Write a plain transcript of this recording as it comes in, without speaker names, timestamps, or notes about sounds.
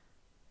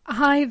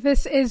Hi,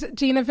 this is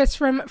Gina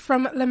Visram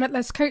from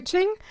Limitless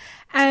Coaching,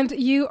 and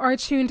you are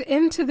tuned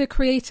into the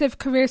Creative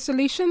Career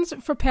Solutions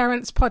for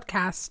Parents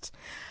podcast.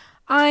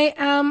 I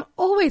am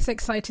always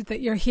excited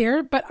that you're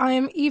here, but I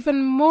am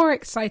even more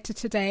excited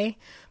today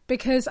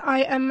because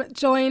I am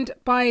joined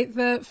by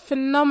the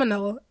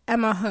phenomenal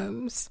Emma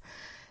Holmes.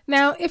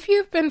 Now, if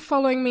you've been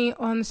following me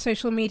on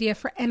social media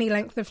for any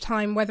length of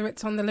time, whether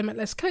it's on the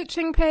Limitless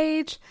Coaching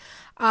page,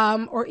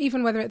 or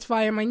even whether it's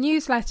via my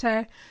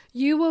newsletter,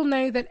 you will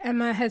know that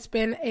Emma has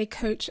been a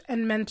coach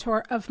and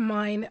mentor of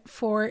mine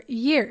for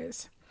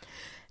years.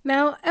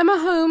 Now, Emma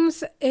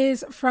Holmes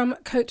is from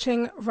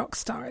Coaching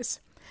Rockstars,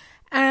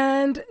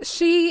 and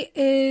she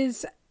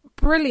is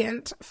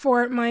brilliant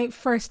for my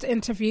first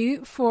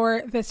interview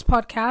for this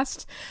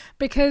podcast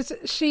because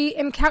she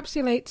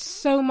encapsulates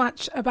so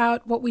much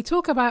about what we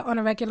talk about on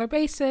a regular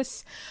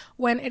basis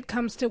when it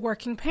comes to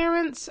working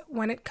parents,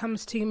 when it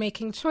comes to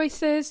making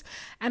choices,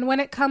 and when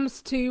it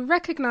comes to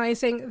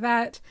recognizing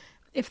that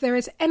if there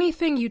is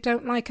anything you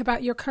don't like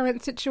about your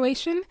current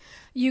situation,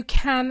 you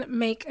can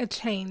make a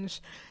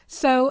change.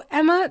 So,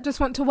 Emma, just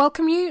want to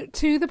welcome you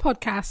to the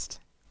podcast.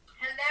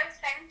 Hello,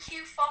 thank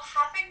you for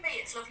having me.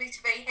 It's lovely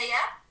to be here.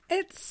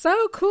 It's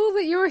so cool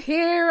that you're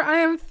here. I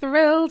am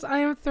thrilled.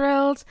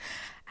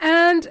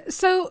 And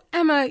so,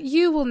 Emma,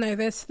 you will know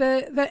this.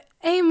 The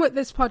aim with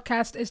this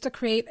podcast is to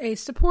create a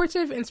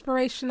supportive,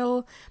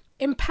 inspirational,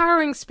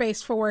 empowering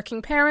space for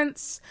working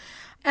parents.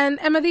 And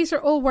Emma, these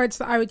are all words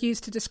that I would use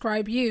to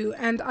describe you.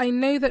 And I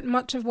know that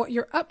much of what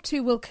you're up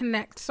to will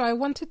connect. So I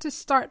wanted to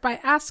start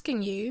by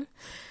asking you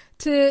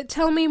to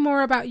tell me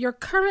more about your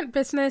current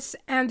business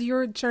and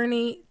your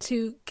journey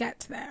to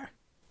get there.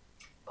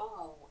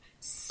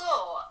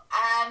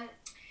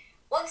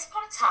 Once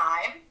upon a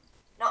time,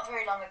 not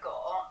very long ago,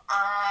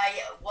 I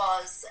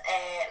was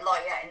a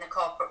lawyer in the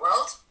corporate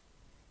world,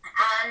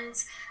 and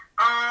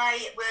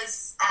I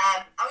was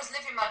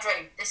living my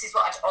dream. This is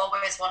what I'd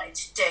always wanted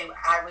to do.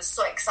 I was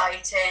so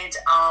excited.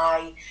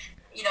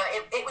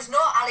 It was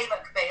not Ally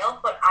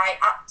McBeal, but I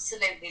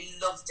absolutely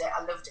loved it.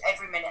 I loved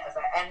every minute of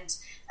it. And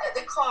at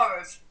the core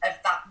of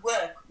that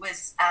work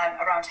was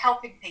around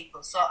helping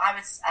people. So I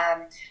was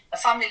a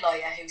family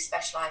lawyer who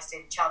specialised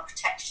in child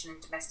protection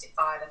and domestic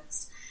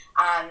violence,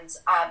 and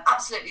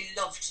absolutely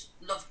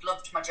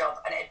loved my job.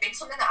 And it had been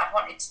something that I'd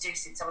wanted to do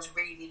since I was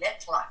really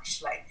little,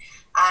 actually.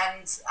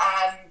 And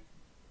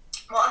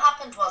what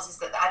happened was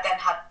that I then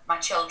had my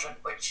children,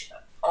 which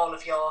all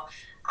of your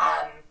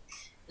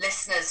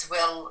listeners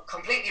will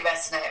completely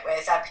resonate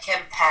with. I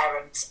became a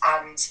parent,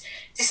 and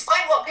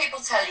despite what people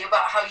tell you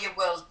about how your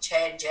world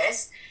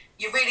changes,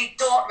 you really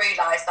don't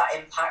realise that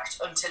impact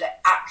until it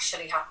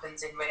actually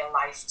happens in real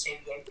life to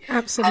you.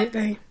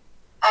 Absolutely.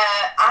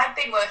 I'd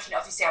been working,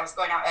 obviously I was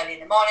going out early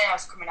in the morning, I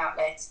was coming out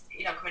late,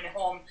 coming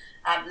home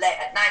late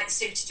at night,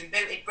 suited and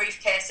booted,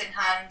 briefcase in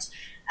hand,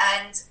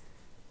 and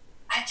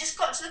I just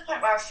got to the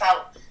point where I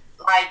felt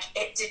like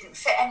it didn't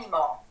fit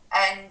anymore,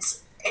 and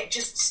it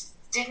just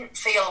didn't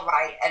feel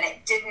right, and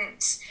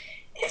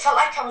it felt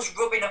like I was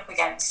rubbing up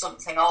against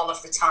something all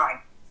of the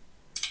time,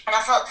 and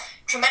I felt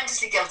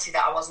tremendously guilty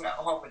that I wasn't at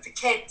home with the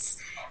kids.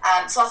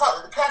 So I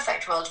thought that the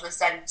perfect world was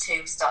then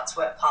to start to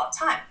work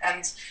part-time,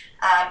 and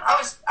I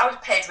was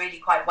paid really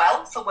quite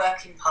well for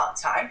working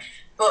part-time,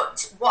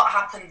 but what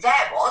happened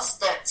there was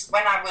that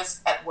when I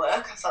was at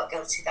work I felt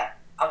guilty that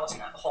I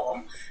wasn't at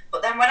home,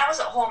 but then when I was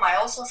at home I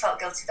also felt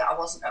guilty that I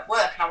wasn't at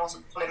work and I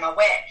wasn't pulling my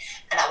weight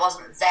and I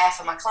wasn't there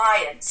for my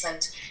clients,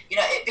 and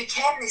it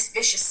became this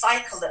vicious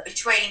cycle that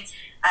between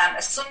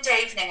a Sunday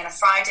evening and a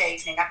Friday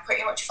evening I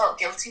pretty much felt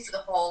guilty for the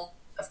whole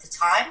of the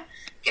time.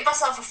 Give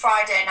myself a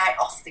Friday night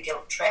off the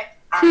guilt trip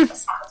and a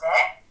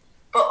Saturday,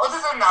 but other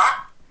than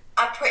that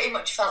I pretty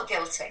much felt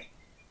guilty,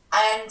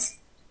 and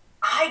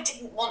I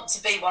didn't want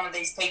to be one of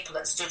these people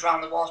that stood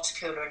around the water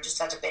cooler and just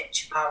had a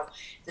bitch about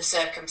the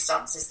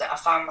circumstances that I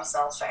found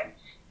myself in.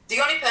 The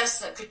only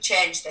person that could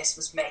change this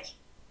was me.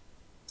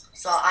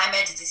 So I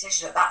made a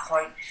decision at that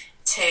point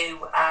to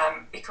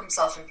become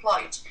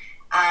self-employed.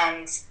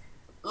 And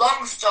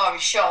long story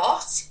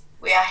short,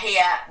 we are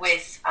here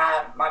with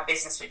my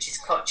business, which is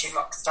Coaching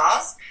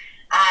Rockstars.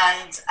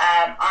 And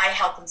I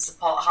help and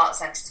support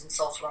heart-centered and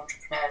soulful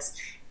entrepreneurs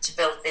to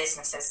build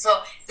businesses.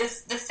 So the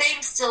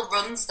theme still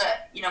runs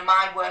that,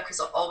 my work has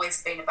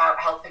always been about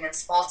helping and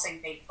supporting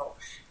people.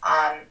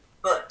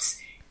 But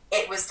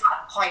it was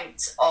that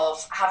point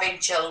of having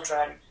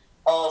children,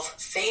 of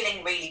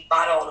feeling really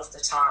bad all of the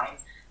time,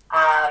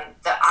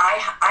 that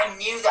I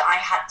knew that I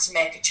had to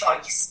make a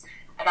choice.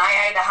 And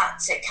I either had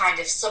to kind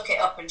of suck it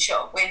up and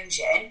shut up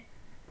whinging,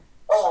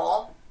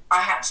 or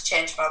I had to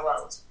change my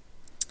world.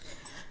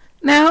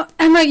 Now,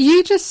 Emma,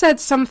 you just said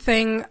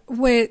something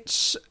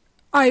which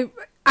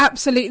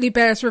absolutely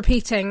bears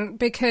repeating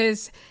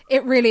because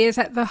it really is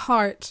at the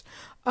heart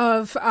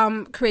of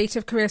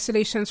Creative Career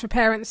Solutions for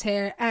Parents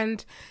here.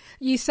 And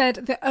you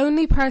said the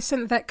only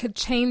person that could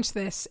change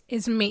this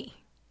is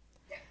me.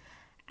 Yeah.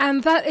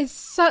 And that is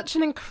such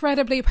an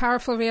incredibly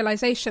powerful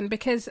realization,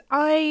 because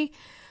I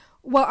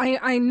well,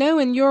 I know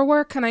in your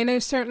work, and I know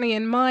certainly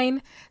in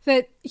mine,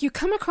 that you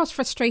come across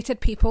frustrated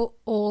people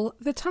all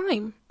the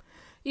time.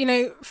 You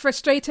know,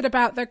 frustrated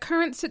about their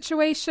current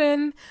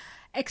situation,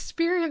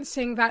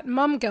 experiencing that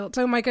mum guilt.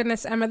 Oh my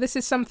goodness, Emma, this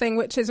is something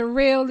which is a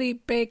really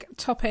big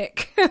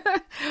topic,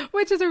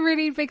 which is a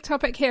really big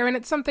topic here. And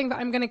it's something that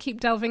I'm going to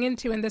keep delving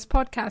into in this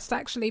podcast,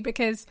 actually,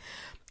 because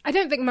I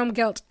don't think mum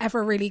guilt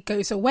ever really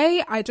goes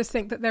away. I just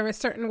think that there are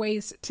certain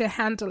ways to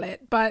handle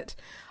it. But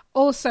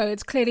also,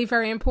 it's clearly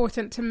very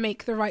important to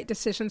make the right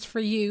decisions for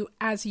you,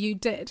 as you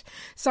did.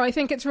 So I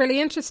think it's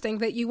really interesting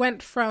that you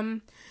went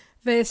from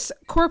this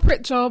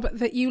corporate job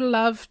that you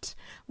loved,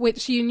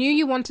 which you knew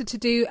you wanted to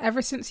do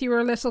ever since you were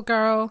a little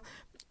girl.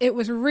 It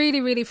was really,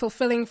 really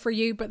fulfilling for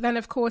you. But then,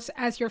 of course,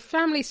 as your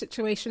family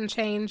situation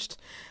changed,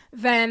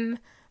 then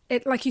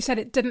it, like you said,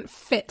 it didn't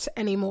fit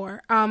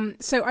anymore.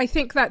 So I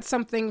think that's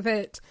something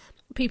that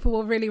people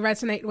will really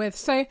resonate with.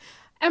 So,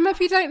 Emma,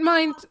 if you don't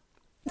mind...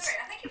 Sorry,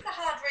 I think it's a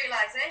hard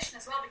realisation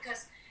as well,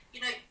 because,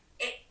 you know,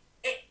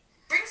 it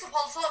brings up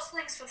all sorts of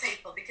things for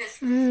people, because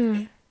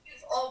if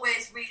you've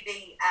always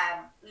really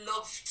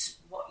loved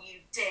what you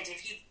did,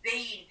 if you've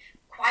been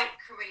quite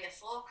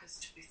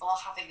career-focused before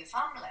having a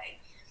family,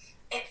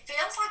 it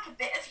feels like a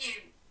bit of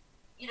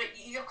you know,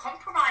 you're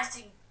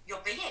compromising your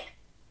being,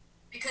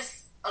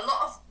 because a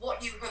lot of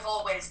what you have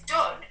always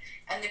done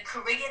and the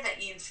career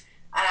that you've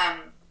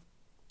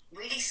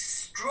really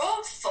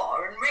strove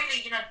for and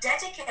really, you know,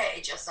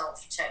 dedicated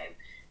yourself to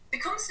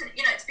becomes,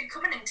 you know, it's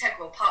become an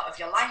integral part of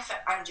your life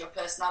and your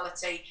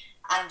personality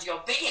and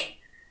your being.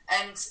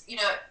 And, you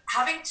know,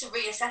 having to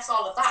reassess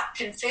all of that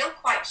can feel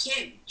quite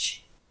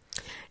huge.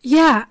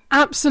 Yeah,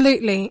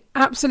 absolutely.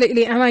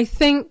 Absolutely. And I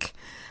think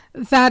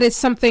that is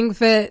something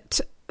that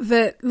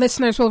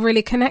listeners will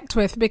really connect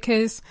with,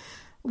 because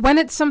when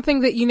it's something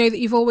that you know that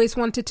you've always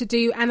wanted to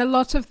do, and a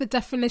lot of the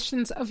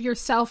definitions of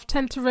yourself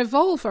tend to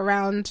revolve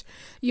around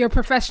your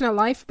professional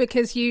life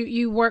because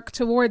you work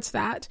towards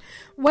that,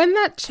 when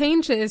that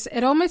changes,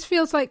 it almost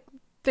feels like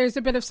there's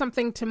a bit of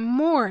something to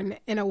mourn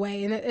in a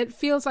way, and it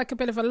feels like a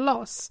bit of a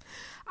loss.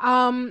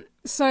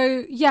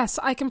 So yes,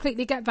 I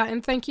completely get that,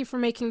 and thank you for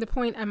making the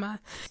point, Emma.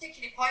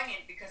 Particularly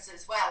poignant because,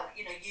 as well,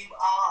 you know,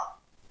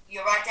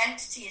 your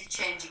identity is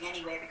changing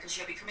anyway, because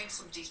you're becoming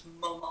somebody's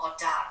mum or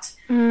dad.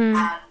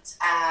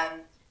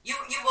 And you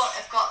won't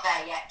have got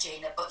there yet,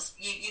 Gina, but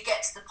you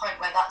get to the point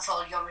where that's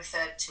all you're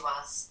referred to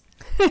as.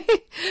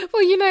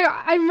 Well, you know,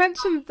 I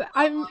mentioned that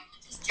I'm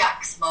just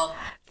Jack's mum.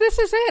 This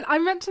is it. I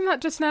mentioned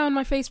that just now on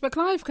my Facebook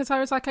Live, because I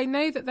was like, I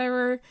know that there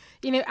were,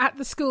 you know, at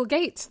the school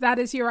gates, that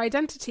is your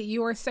identity.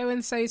 You are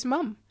so-and-so's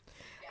mum.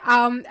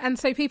 Yeah. And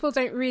so people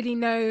don't really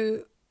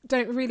know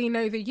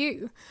the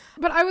you.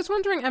 But I was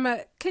wondering,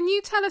 Emma, can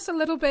you tell us a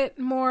little bit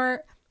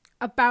more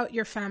about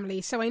your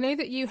family? So I know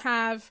that you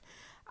have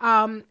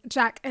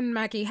Jack and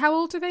Maggie. How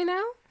old are they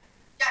now?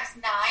 Jack's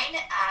 9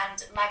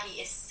 and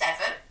Maggie is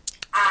 7.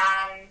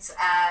 And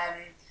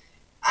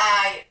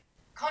I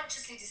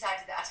consciously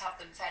decided that I'd have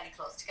them fairly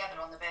close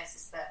together on the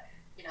basis that,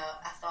 you know,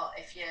 I thought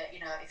if you're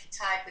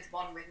tied with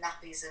one with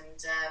nappies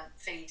and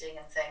feeding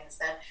and things,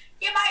 then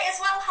you might as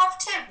well have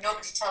 2.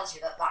 Nobody tells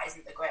you that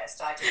isn't the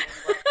greatest idea in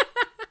the world.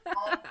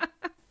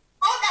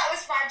 That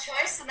was my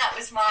choice, and that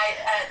was my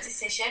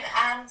decision.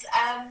 And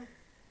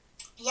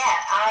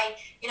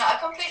I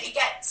completely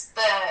get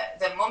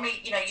the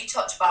mummy. You know, you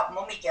talked about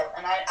mummy guilt,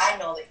 and I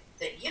know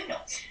that you know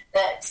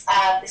that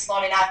this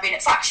morning I've been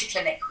at fracture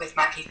clinic with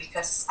Maggie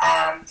because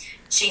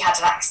she had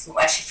an accident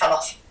where she fell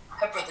off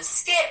her brother's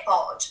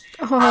skateboard.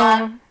 You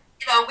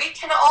know, we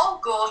can all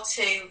go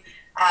to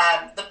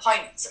the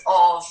point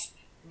of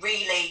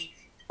really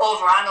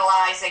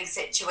overanalyzing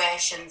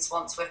situations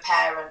once we're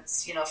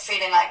parents, you know,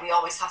 feeling like we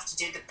always have to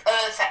do the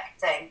perfect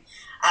thing,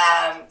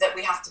 that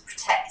we have to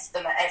protect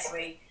them at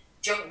every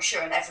juncture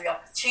and every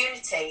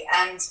opportunity.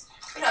 And,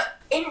 you know,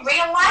 in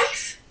real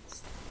life,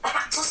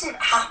 that doesn't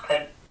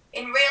happen.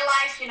 In real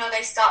life, you know,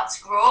 they start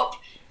to grow up.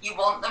 You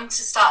want them to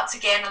start to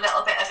gain a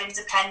little bit of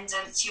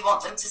independence. You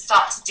want them to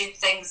start to do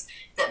things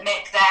that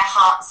make their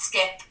heart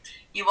skip.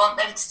 You want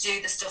them to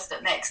do the stuff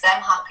that makes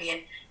them happy.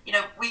 And, you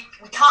know, we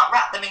can't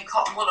wrap them in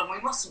cotton wool, and we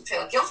mustn't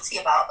feel guilty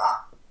about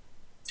that.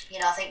 You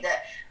know, I think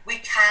that we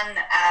can,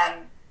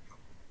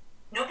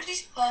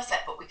 nobody's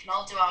perfect, but we can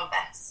all do our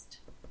best.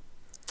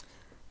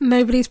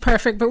 Nobody's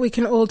perfect, but we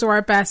can all do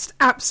our best.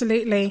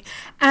 Absolutely.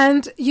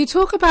 And you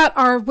talk about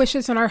our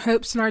wishes and our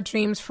hopes and our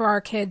dreams for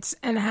our kids,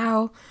 and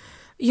how,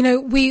 you know,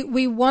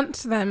 we want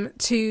them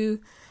to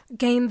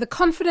gain the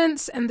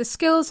confidence and the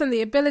skills and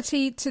the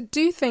ability to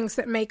do things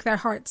that make their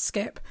hearts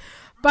skip.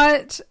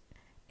 But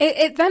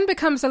it then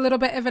becomes a little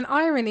bit of an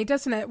irony,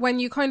 doesn't it? When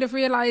you kind of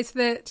realize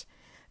that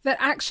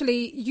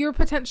actually you're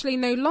potentially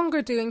no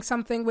longer doing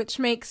something which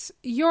makes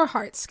your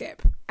heart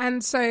skip.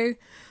 And so,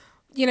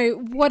 you know,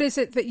 what is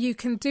it that you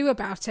can do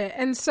about it?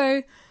 And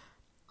so,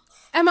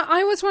 Emma,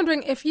 I was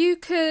wondering if you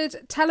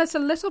could tell us a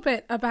little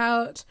bit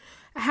about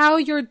how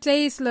your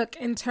days look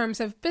in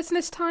terms of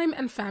business time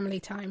and family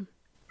time.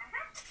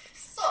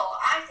 So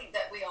I think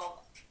that we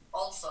all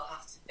also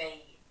have to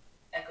be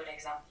a good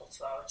example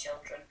to our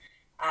children.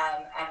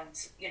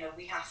 and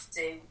we have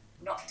to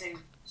not do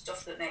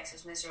stuff that makes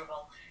us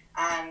miserable,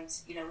 and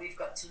we've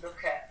got to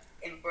look at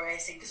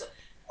embracing, because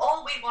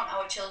all we want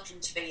our children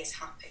to be is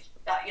happy.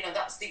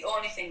 That's the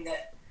only thing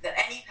that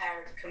any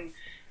parent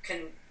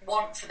can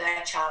want for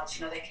their child.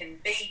 They can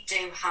be,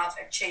 do, have,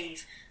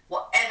 achieve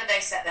whatever they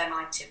set their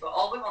mind to, but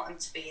all we want them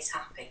to be is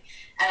happy.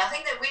 And I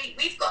think that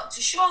we've got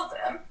to show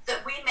them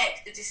that we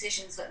make the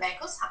decisions that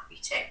make us happy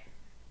too.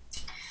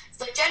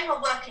 So the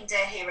general working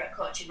day here at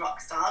Coaching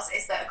Rockstars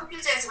is that a couple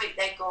of days a week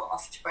they go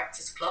off to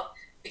Breakfast Club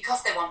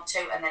because they want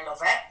to and they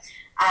love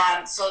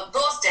it. So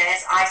those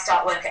days I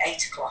start work at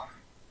 8 o'clock.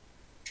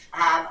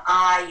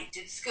 I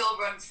do the school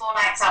run 4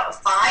 nights out of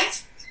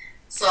 5.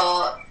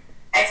 So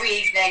every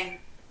evening,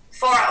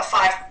 4 out of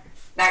 5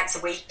 nights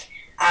a week,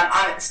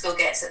 I'm at the school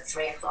gates at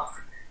 3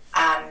 o'clock.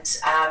 And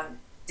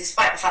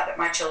despite the fact that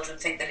my children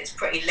think that it's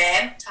pretty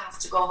lame to have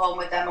to go home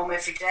with their mum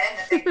every day, and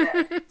they think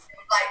that they would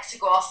like to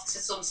go off to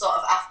some sort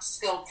of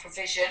after-school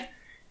provision,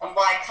 and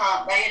why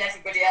can't they, and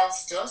everybody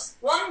else does,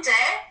 one day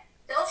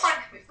they'll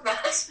thank me for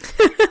that.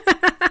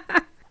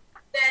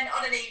 Then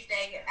on an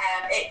evening,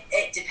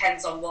 it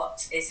depends on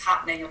what is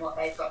happening and what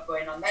they've got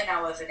going on. They're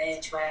now of an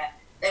age where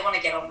they want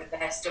to get on with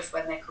their stuff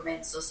when they come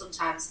in. So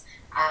sometimes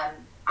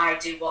I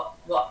do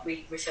what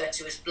we refer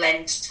to as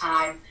blend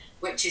time,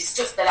 which is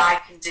stuff that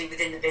I can do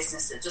within the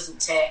business that doesn't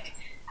take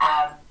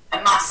a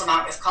mass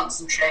amount of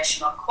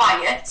concentration or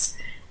quiet.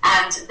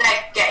 And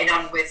they're getting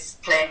on with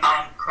playing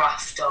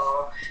Minecraft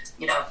or,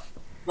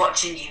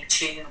 watching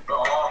YouTube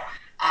or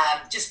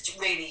just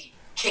really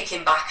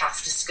kicking back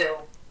after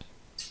school.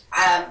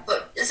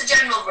 But as a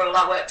general rule,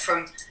 I work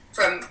from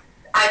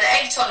either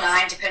 8 or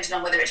 9, depending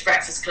on whether it's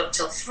Breakfast Club,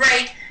 till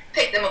 3,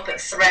 pick them up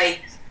at 3,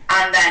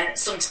 and then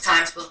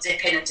sometimes we'll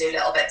dip in and do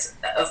little bits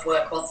of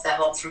work once they're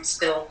home from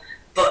school,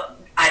 but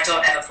I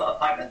don't ever put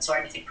appointments or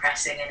anything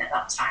pressing in at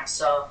that time,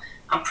 so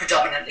I'm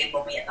predominantly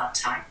mummy at that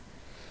time.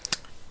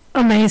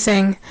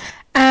 Amazing.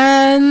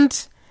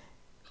 And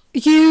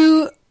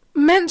you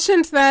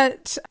mentioned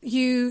that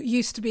you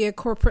used to be a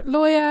corporate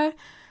lawyer.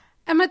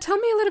 Emma, tell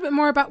me a little bit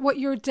more about what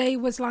your day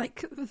was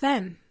like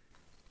then.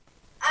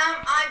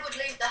 I would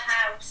leave the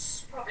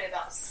house probably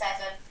about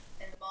 7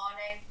 in the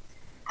morning.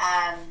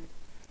 I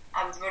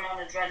would run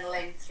on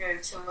adrenaline through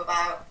to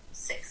about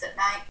 6 at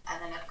night,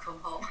 and then I'd come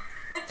home.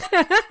 So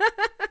it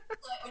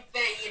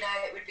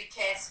would be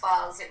case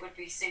files, it would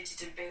be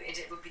suited and booted,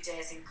 it would be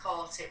days in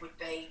court, it was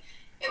very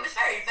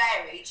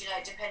varied,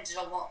 it depended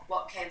on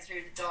what came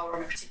through the door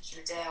on a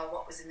particular day or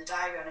what was in the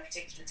diary on a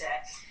particular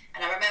day.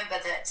 And I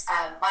remember that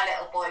my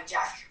little boy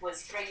Jack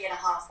was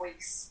 3.5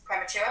 weeks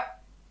premature.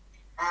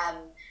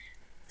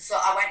 So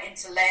I went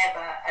into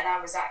labour and I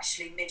was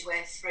actually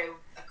midway through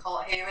a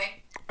court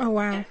hearing. Oh,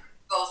 wow.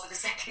 Go for the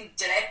second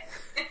day.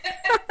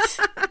 Because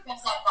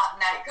that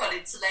night got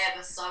into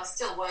labour, so I was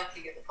still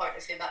working at the point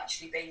of him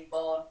actually being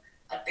born.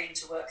 I'd been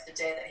to work the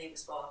day that he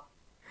was born.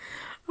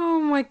 Oh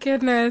my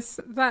goodness,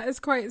 that is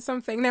quite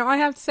something. Now, I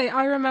have to say,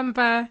 I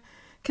remember,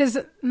 because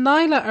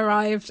Nyla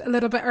arrived a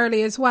little bit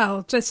early as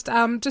well, just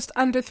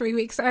under 3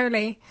 weeks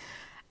early,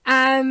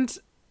 and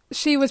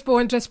she was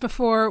born just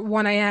before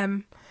 1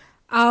 a.m.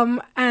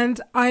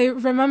 And I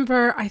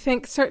remember, I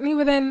think certainly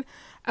within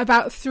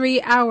about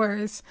 3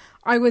 hours,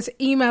 I was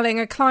emailing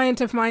a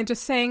client of mine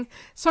just saying,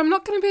 so I'm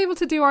not going to be able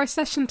to do our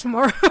session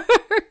tomorrow.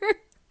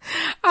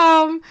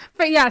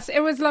 But yes,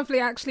 it was lovely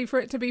actually for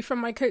it to be from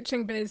my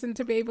coaching biz and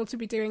to be able to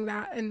be doing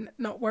that and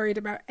not worried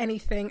about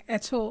anything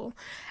at all.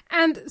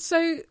 And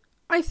so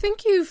I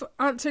think you've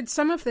answered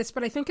some of this,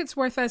 but I think it's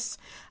worth us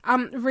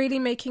really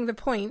making the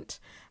point,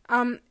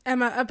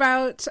 Emma,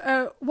 about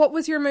what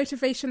was your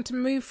motivation to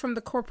move from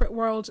the corporate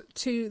world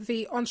to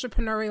the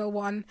entrepreneurial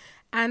one,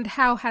 and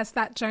how has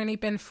that journey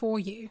been for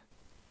you?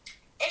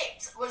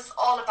 It was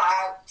all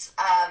about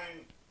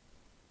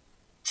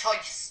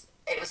choice.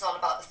 It was all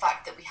about the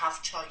fact that we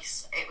have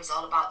choice. It was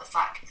all about the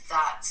fact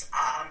that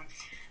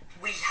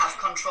we have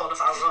control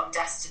of our own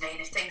destiny, and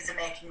if things are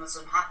making us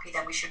unhappy,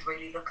 then we should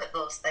really look at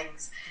those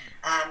things.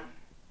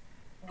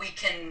 We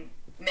can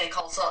make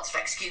all sorts of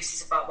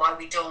excuses about why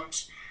we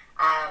don't,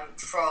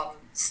 from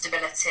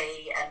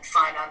stability and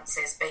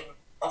finances being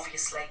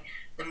obviously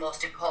the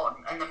most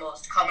important and the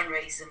most common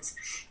reasons,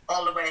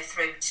 all the way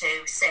through to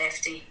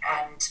safety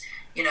and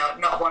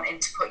not wanting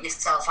to put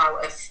yourself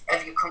out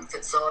of your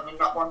comfort zone and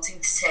not wanting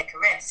to take a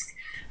risk.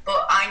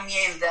 But I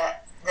knew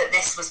that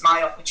this was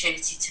my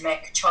opportunity to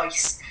make a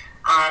choice,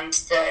 and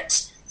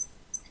that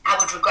I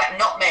would regret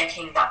not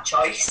making that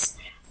choice,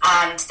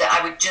 and that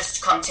I would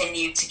just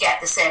continue to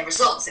get the same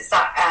results. It's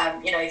that,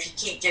 if you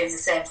keep doing the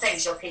same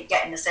things, you'll keep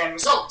getting the same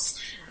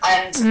results.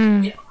 And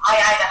I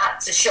either had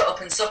to shut up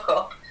and suck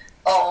up,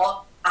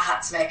 or I had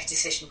to make a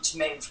decision to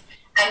move.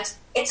 And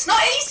it's not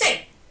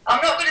easy. I'm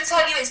not going to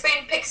tell you it's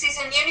been pixies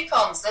and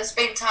unicorns. There's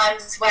been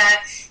times where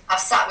I've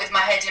sat with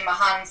my head in my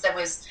hands. There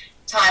was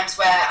times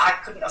where I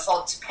couldn't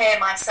afford to pay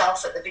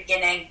myself at the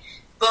beginning.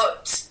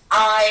 But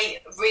I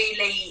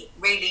really,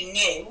 really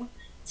knew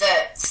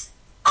that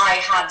I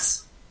had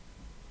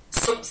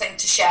something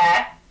to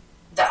share,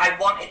 that I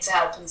wanted to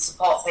help and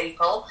support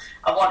people.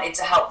 I wanted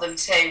to help them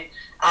to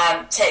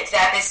take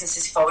their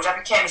businesses forward. I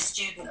became a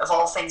student of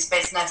all things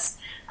business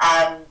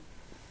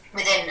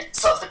within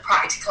sort of the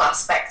practical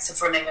aspects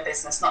of running a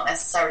business, not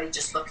necessarily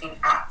just looking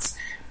at,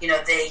 you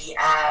know, the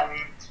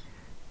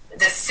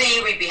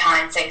theory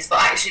behind things, but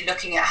actually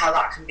looking at how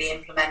that can be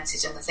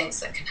implemented and the things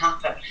that can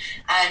happen.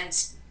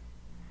 And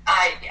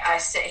I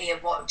sit here,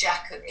 what,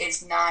 Jack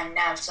is 9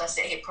 now, so I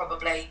sit here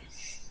probably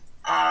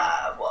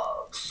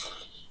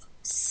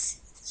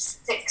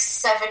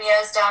 6-7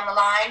 years down the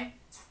line,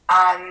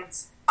 and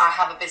I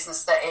have a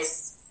business that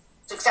is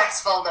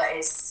successful, that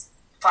is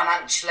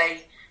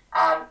financially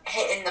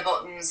hitting the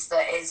buttons,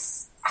 that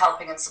is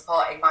helping and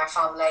supporting my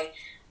family,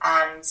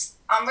 and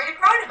I'm really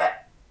proud of it.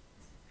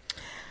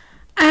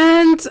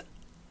 And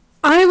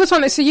I was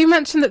wondering, so you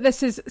mentioned that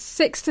this is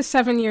 6 to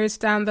 7 years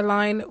down the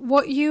line.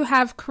 What you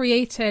have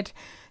created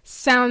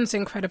sounds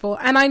incredible.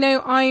 And I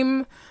know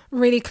I'm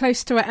really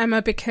close to it,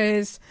 Emma,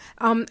 because,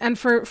 and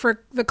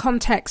for the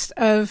context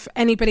of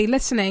anybody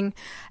listening,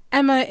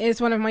 Emma is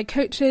one of my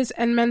coaches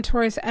and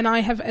mentors, and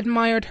I have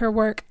admired her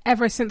work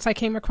ever since I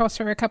came across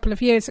her a couple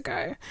of years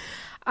ago.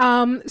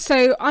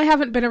 So I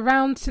haven't been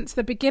around since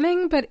the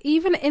beginning, but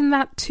even in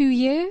that 2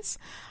 years,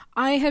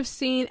 I have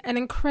seen an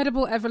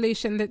incredible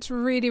evolution that's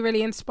really,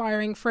 really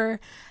inspiring for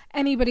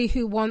anybody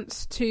who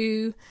wants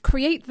to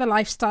create the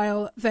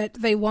lifestyle that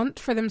they want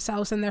for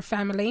themselves and their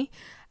family,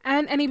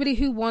 and anybody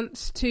who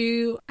wants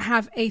to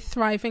have a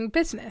thriving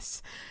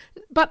business.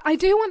 But I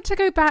do want to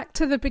go back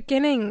to the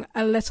beginning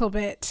a little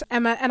bit,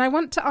 Emma, and I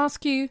want to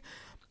ask you,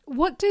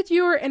 what did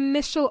your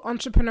initial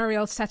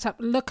entrepreneurial setup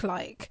look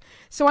like?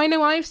 So I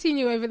know I've seen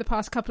you over the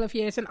past couple of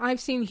years, and I've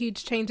seen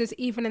huge changes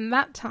even in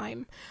that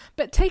time.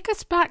 But take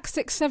us back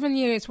 6-7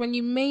 years when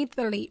you made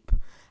the leap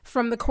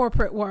from the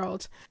corporate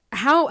world.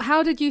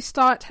 How did you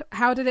start?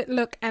 How did it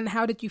look? And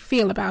how did you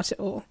feel about it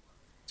all?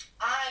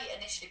 I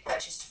initially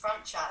purchased a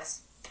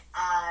franchise,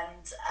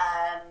 and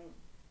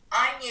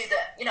I knew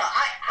that, you know,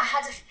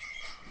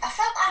 I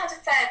felt I had a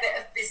fair bit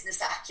of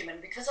business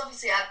acumen, because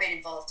obviously I'd been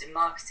involved in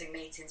marketing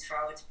meetings for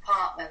our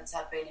departments.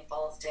 I'd been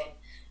involved in,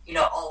 you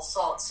know, all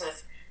sorts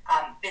of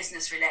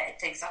business-related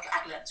things.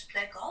 I'd learned to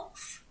play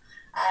golf.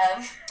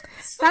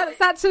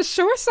 That's a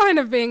sure sign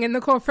of being in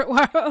the corporate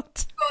world.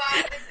 Go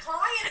out with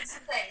clients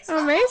and things.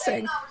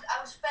 Amazing.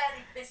 I was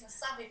fairly business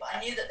savvy, but I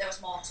knew that there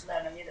was more to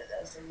learn. I knew that there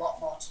was a lot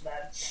more to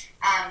learn.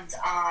 And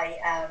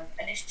I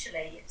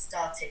initially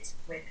started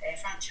with a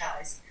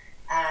franchise.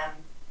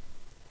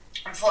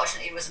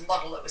 Unfortunately, it was a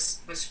model that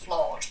was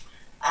flawed,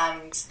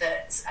 and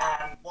that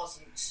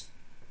wasn't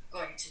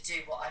going to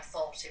do what I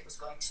thought it was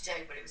going to do,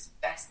 but it was the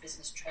best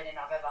business training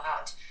I've ever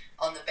had,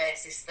 on the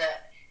basis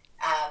that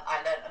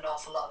I learned an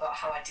awful lot about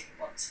how I didn't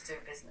want to do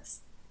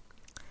business.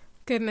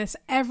 Goodness,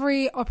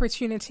 every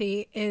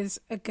opportunity is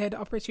a good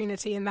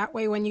opportunity in that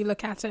way when you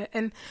look at it.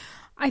 And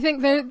I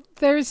think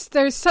there's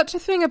such a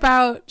thing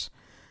about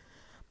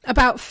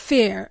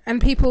fear and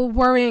people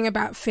worrying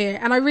about fear.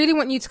 And I really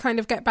want you to kind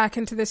of get back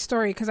into this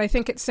story, because I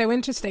think it's so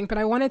interesting. But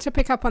I wanted to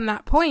pick up on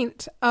that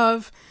point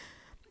of,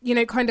 you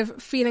know, kind of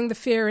feeling the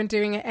fear and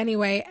doing it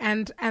anyway,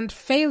 and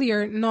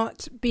failure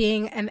not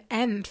being an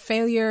end.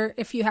 Failure,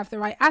 if you have the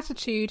right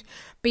attitude,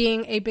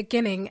 being a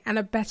beginning and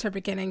a better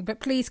beginning. But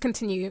please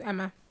continue,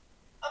 Emma.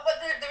 But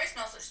there is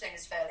no such thing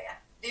as failure.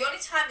 The only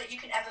time that you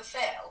can ever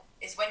fail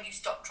is when you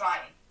stop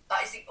trying.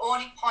 That is the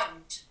only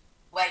point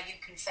where you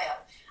can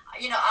fail.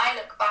 You know, I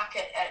look back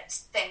at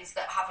things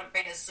that haven't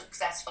been as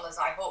successful as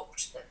I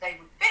hoped that they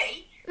would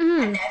be,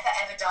 and never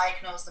ever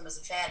diagnose them as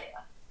a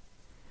failure.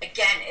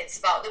 Again, it's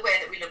about the way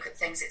that we look at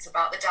things. It's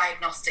about the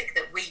diagnostic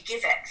that we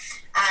give it.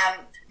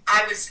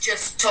 I was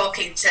just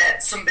talking to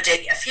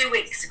somebody a few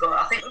weeks ago.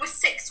 I think it was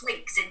 6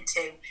 weeks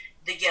into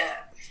the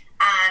year,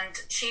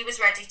 and she was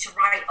ready to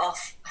write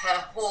off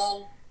her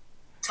whole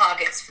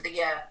targets for the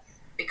year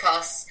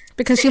because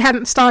she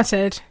hadn't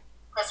started.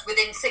 Because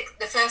within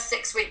the first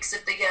 6 weeks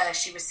of the year,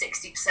 she was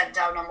 60%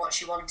 down on what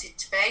she wanted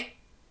to be.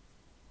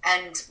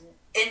 And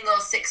in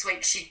those 6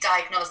 weeks, she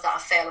diagnosed that a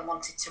fail and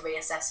wanted to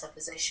reassess her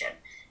position.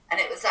 And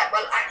it was like,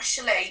 well,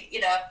 actually, you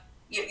know,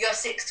 you're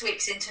 6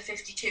 weeks into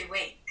 52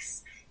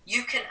 weeks.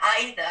 You can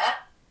either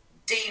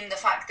deem the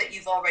fact that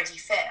you've already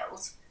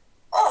failed,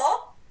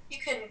 or you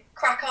can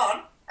crack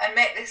on and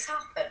make this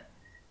happen.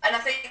 And I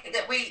think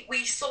that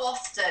we so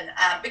often,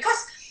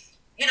 because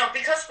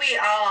we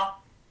are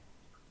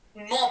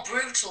more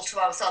brutal to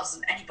ourselves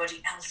than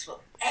anybody else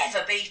will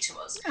ever be to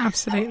us.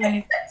 Absolutely. Our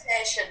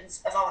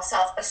expectations of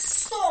ourselves are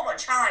so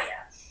much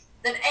higher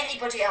than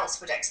anybody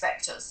else would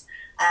expect us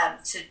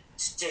to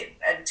do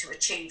and to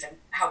achieve, and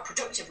how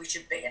productive we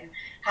should be and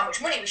how much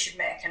money we should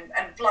make, and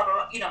blah, blah,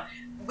 blah. You know,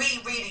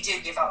 we really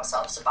do give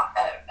ourselves a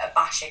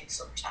bashing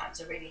sometimes,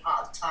 a really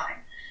hard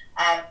time.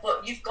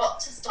 But you've got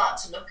to start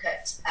to look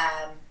at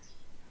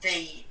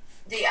the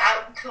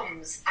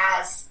outcomes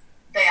as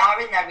they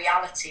are in their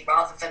reality,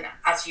 rather than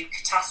as you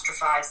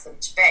catastrophize them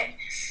to be.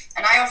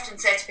 And I often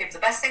say to people, the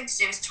best thing to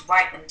do is to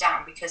write them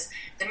down, because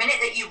the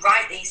minute that you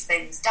write these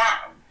things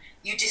down,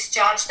 you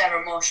discharge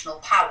their emotional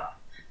power.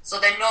 So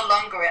they're no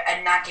longer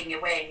a nagging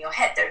away in your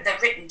head. They're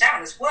written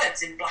down as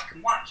words in black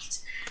and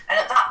white. And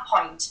at that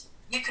point,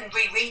 you can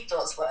reread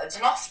those words.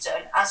 And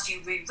often, as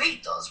you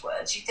reread those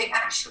words, you think,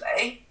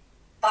 actually,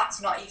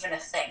 that's not even a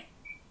thing.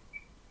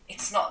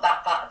 It's not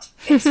that bad.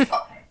 It's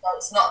not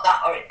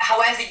that, or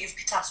however you've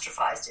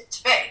catastrophized it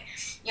to be.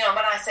 You know,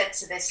 when I said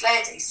to this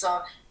lady,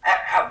 so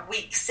at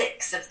week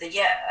 6 of the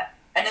year,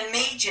 and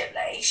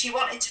immediately she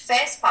wanted to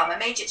facepalm.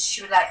 Immediately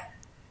she was like,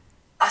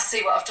 I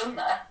see what I've done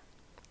there.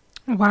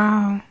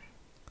 Wow.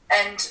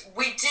 And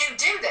we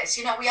do this.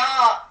 You know, we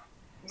are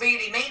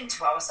really mean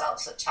to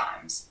ourselves at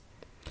times.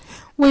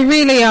 We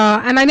really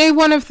are. And I know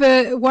one of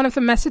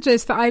the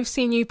messages that I've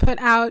seen you put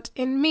out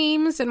in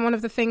memes, and one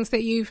of the things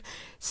that you've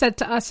said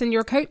to us in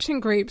your coaching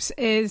groups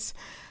is,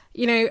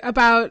 you know,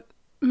 about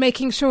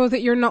making sure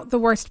that you're not the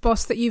worst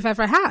boss that you've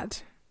ever had.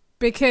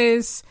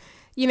 Because,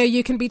 you know,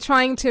 you can be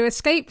trying to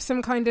escape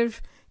some kind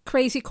of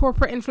crazy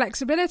corporate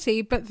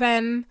inflexibility, but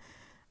then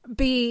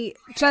be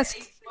just...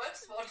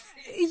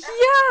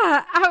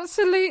 Yeah,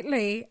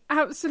 absolutely.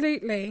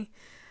 Absolutely.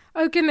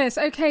 Oh, goodness.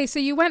 Okay, so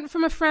you went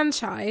from a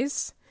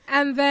franchise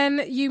and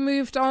then you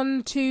moved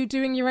on to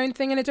doing your own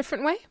thing in a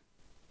different way?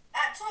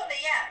 Totally,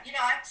 yeah. You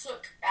know, I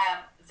took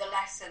the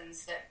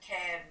lessons that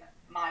came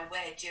my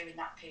way during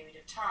that period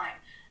of time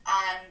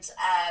and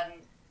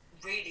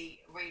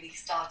really, really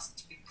started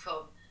to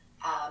become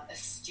a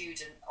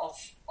student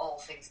of all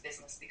things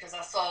business, because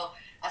I saw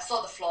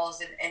the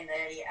flaws in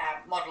the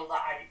model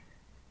that I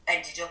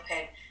ended up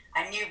in.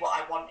 I knew what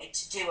I wanted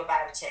to do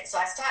about it. So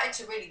I started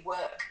to really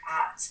work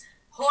at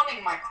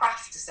honing my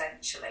craft,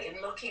 essentially, and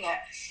looking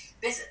at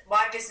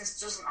why business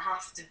doesn't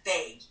have to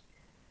be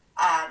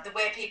the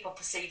way people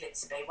perceive it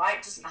to be, why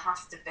it doesn't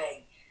have to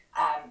be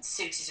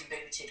suited and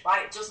booted,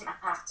 why it doesn't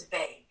have to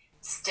be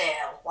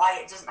stale, why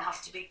it doesn't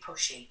have to be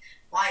pushy,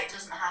 why it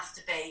doesn't have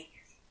to be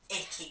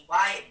icky,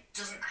 why it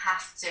doesn't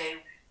have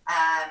to...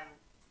 I'm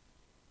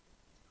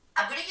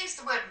going to use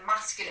the word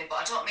masculine, but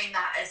I don't mean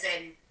that as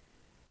in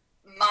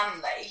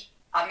manly.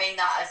 I mean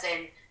that as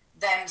in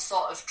them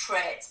sort of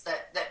traits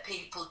that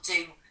people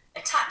do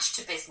attach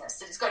to business,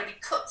 that it's got to be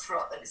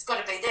cutthroat, that it's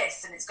got to be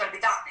this, and it's got to be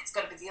that, and it's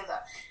got to be the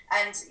other.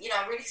 And, you know,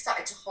 I really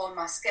started to hone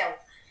my skill,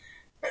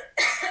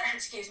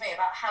 excuse me,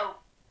 about how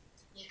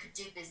you could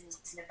do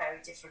business in a very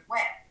different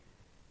way.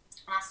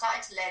 And I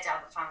started to lay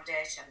down the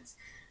foundations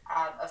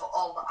of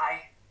all that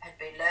I had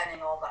been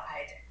learning, all that I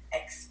had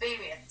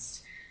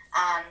experienced.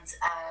 And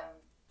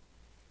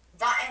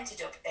that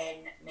ended up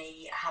in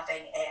me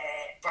having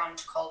a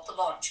brand called The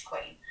Launch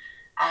Queen.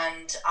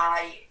 And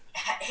I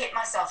hit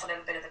myself a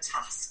little bit of a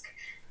task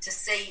to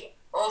see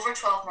over a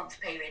 12-month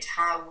period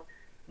how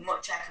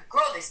much I could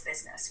grow this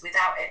business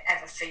without it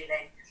ever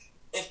feeling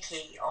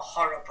icky or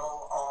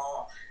horrible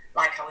or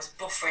like I was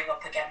buffering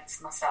up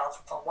against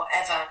myself or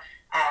whatever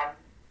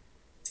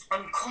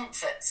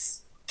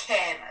uncomforts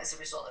came as a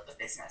result of the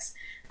business.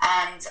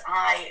 And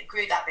I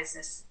grew that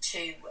business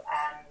to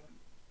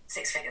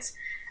 6 figures,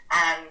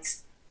 and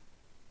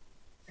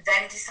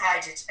then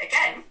decided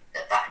again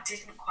that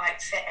didn't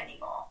quite fit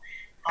anymore.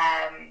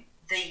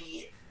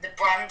 The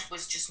brand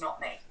was just not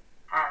me,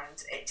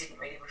 and it didn't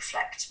really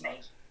reflect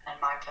me and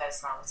my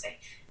personality.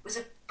 It was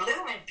a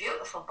blooming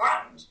beautiful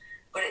brand,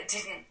 but it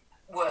didn't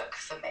work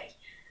for me.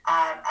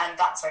 And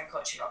that's when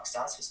Coaching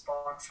Rockstars was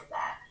born from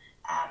there.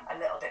 A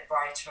little bit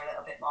brighter, a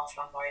little bit more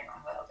flamboyant,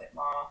 a little bit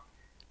more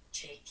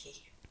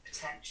cheeky,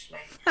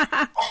 potentially.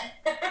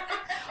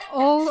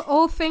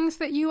 all things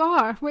that you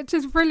are, which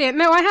is brilliant.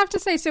 No, I have to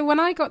say, so when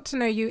I got to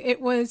know you,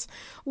 it was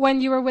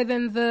when you were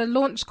within the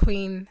Launch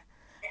Queen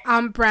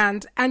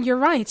brand, and you're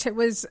right, it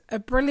was a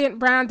brilliant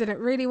brand and it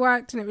really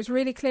worked and it was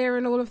really clear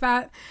and all of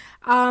that.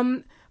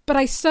 But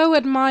I so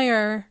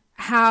admire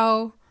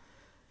how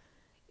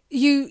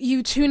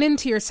you tune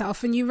into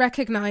yourself and you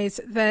recognize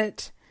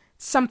that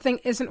something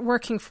isn't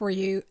working for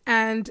you,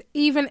 and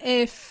even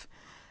if,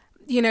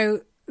 you know,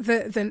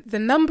 the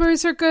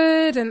numbers are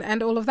good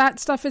and all of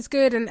that stuff is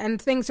good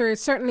and things are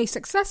certainly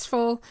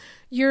successful,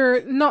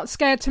 you're not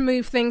scared to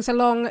move things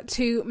along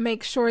to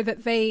make sure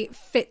that they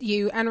fit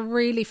you and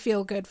really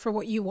feel good for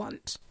what you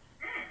want.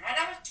 And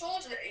I was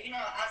told, you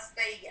know, as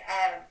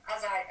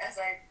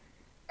I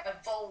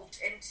evolved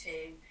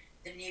into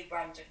the new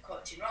brand of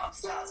Coaching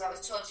Rockstars, I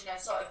was told, you know,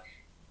 sort of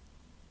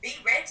be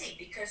ready,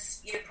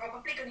 because you're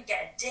probably going to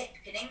get a dip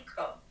in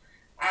income.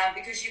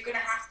 Because you're going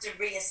to have to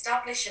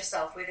re-establish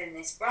yourself within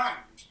this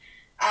brand.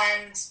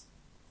 And,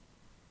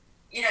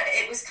 you know,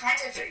 it was kind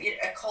of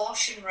a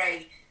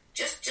cautionary,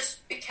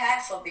 just be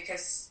careful,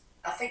 because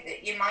I think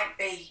that you might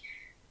be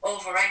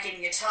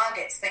over-egging your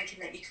targets,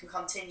 thinking that you can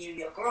continue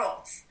your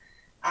growth.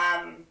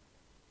 But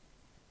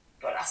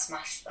I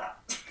smashed that.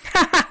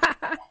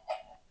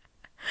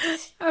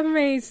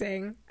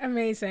 Amazing.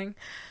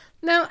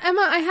 Now,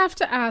 Emma, I have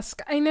to ask,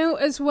 I know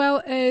as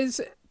well as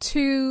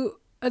 2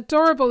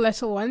 adorable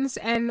little ones,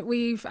 and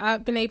we've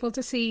been able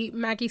to see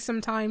Maggie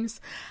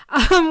sometimes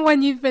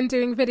when you've been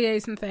doing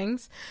videos and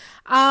things.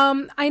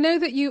 I know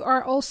that you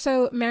are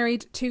also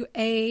married to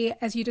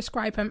as you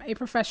describe him, a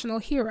professional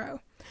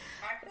hero.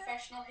 My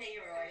professional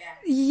hero, yeah.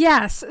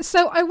 Yes.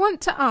 So I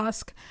want to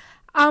ask,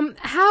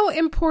 how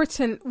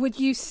important would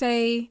you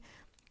say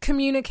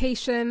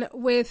communication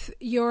with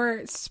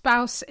your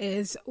spouse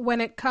is when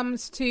it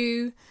comes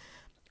to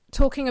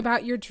talking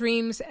about your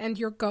dreams and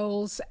your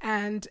goals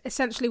and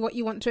essentially what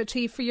you want to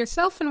achieve for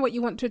yourself and what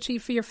you want to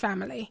achieve for your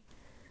family?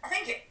 I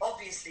think it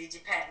obviously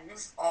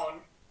depends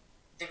on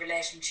the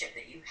relationship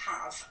that you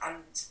have,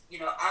 and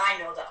I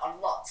know that on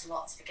lots and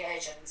lots of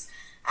occasions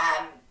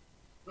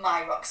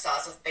my rock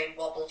stars have been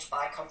wobbled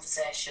by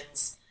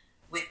conversations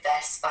with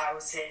their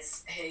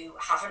spouses who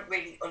haven't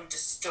really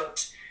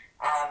understood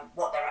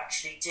what they're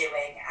actually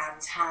doing,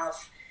 and have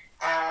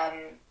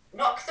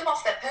knocked them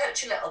off their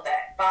perch a little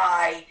bit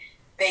by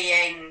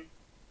being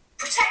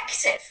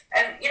protective.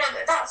 And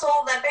that's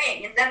all they're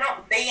being. They're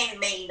not being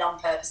mean on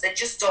purpose, they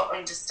just don't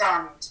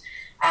understand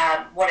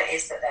what it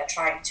is that they're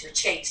trying to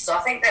achieve. So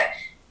I think that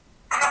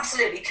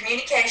absolutely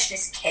communication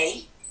is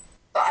key,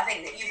 but I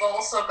think that you've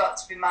also got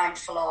to be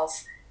mindful of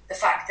the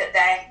fact that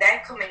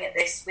they're coming at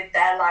this with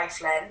their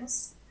life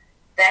lens,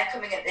 they're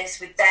coming at this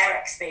with their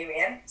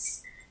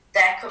experience,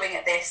 they're coming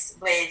at this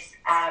with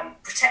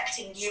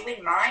protecting you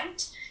in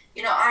mind.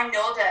 I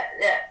know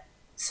that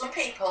some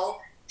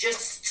people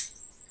just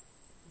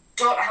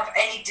don't have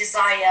any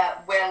desire,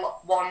 will,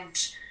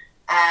 want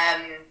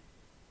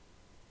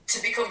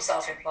to become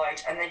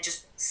self-employed, and they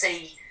just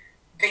see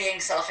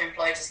being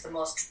self-employed as the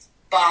most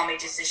balmy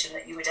decision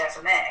that you would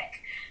ever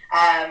make.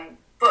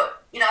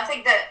 But I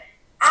think that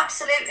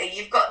absolutely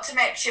you've got to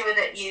make sure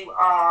that you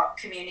are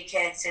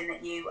communicating,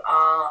 that you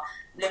are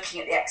looking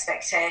at the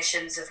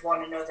expectations of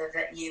one another,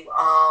 that you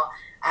are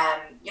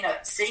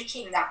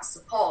seeking that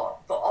support,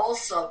 but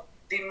also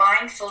be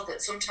mindful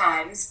that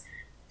sometimes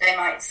they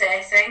might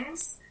say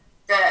things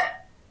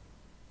that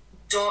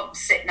don't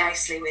sit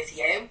nicely with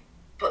you,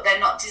 but they're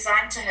not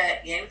designed to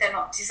hurt you. They're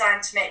not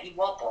designed to make you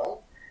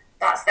wobble.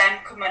 That's them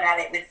coming at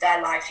it with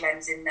their life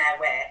lens in their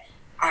way,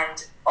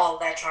 and all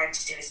they're trying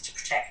to do is to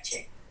protect you.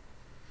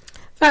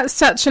 That's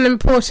such an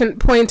important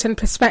point and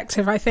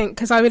perspective, I think,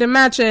 because I would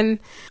imagine,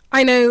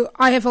 I know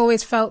I have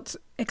always felt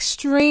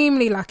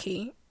extremely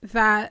lucky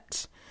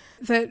that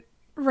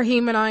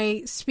Raheem and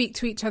I speak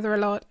to each other a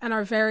lot and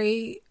are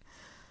very,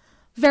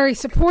 very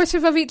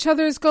supportive of each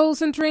other's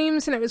goals and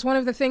dreams. And it was one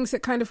of the things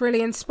that kind of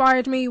really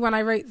inspired me when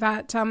I wrote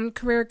that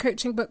career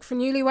coaching book for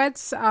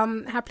newlyweds,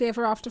 Happily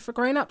Ever After for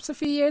Grown-Ups, a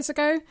few years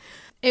ago.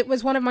 It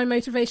was one of my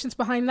motivations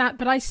behind that.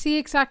 But I see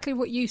exactly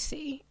what you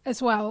see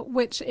as well,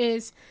 which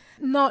is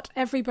not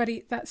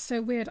everybody. That's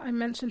so weird. I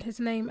mentioned his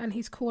name and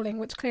he's calling,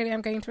 which clearly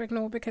I'm going to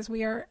ignore because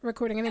we are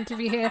recording an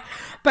interview here.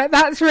 But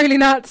that's really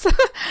nuts.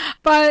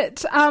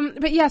 But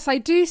yes, I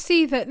do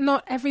see that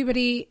not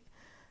everybody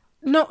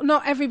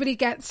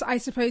gets, I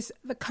suppose,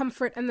 the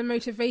comfort and the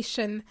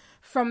motivation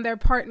from their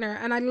partner.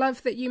 And I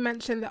love that you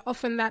mentioned that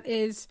often that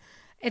is,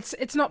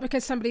 it's not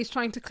because somebody's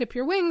trying to clip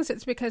your wings,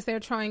 it's because they're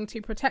trying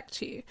to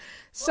protect you.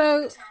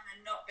 So Most of the time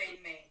they're not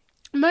being mean.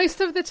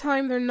 Most of the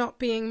time they're not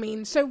being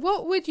mean. So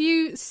what would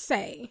you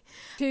say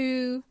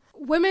to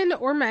women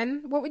or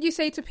men? What would you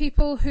say to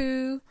people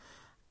who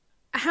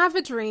have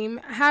a dream,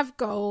 have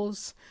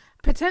goals,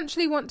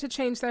 potentially want to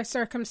change their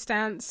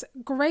circumstance?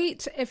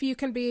 Great if you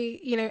can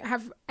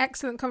have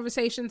excellent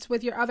conversations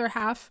with your other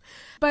half.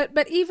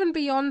 But even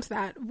beyond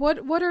that,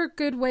 what are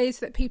good ways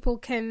that people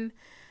can,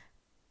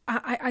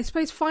 I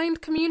suppose,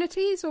 find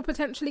communities or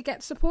potentially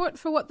get support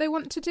for what they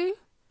want to do?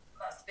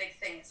 That's the big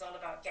thing. It's all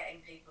about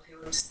getting people who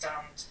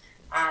understand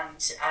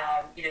and,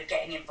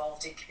 getting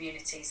involved in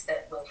communities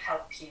that will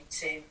help you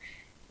to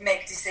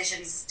make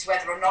decisions as to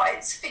whether or not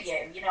it's for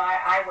you.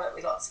 I work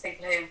with lots of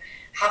people who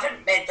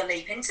haven't made the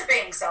leap into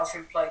being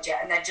self-employed yet,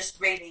 and they're just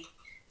really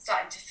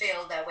starting to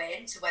feel their way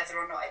into whether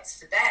or not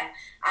it's for them.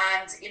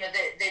 And,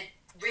 the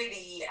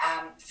really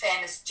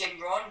famous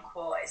Jim Rohn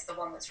quote is the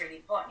one that's really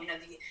important.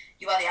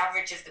 You are the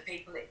average of the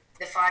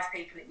 5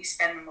 people that you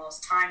spend the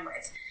most time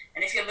with.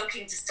 And if you're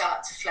looking to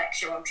start to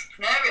flex your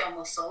entrepreneurial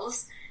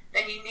muscles,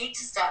 then you need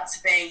to start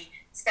to be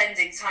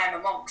spending time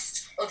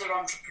amongst other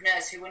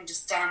entrepreneurs who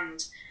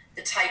understand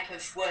the type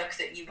of work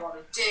that you want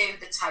to do,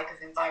 the type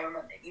of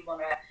environment that you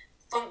want to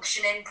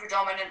function in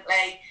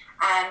predominantly,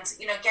 and,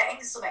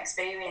 getting some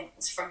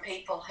experience from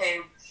people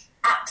who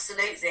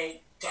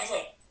absolutely get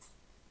it.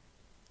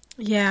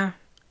 Yeah,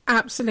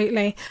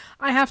 absolutely.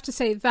 I have to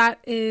say that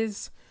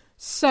is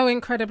so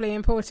incredibly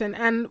important.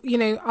 And,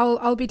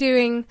 I'll be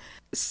doing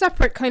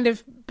separate kind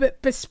of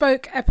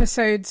bespoke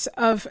episodes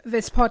of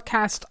this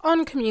podcast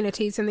on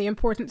communities and the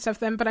importance of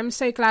them. But I'm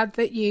so glad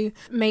that you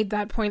made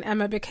that point,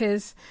 Emma,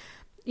 because,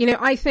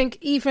 I think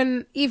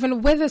even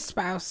with a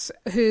spouse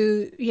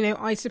who,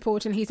 I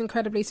support and he's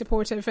incredibly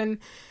supportive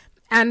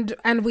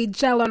and we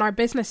gel on our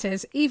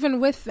businesses, even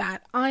with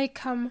that, I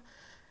come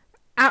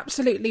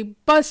absolutely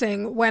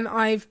buzzing when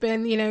I've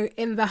been,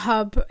 in the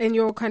hub in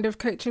your kind of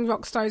Coaching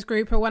Rockstars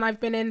group, or when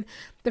I've been in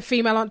the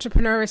Female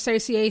Entrepreneur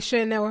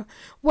Association or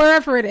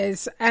wherever it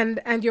is,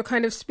 and you're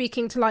kind of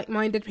speaking to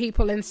like-minded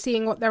people and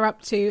seeing what they're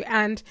up to,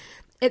 and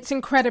it's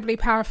incredibly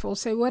powerful.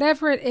 So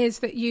whatever it is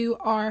that you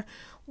are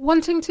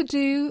wanting to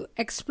do,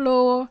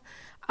 explore,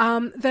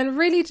 then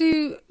really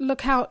do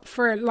look out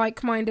for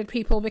like-minded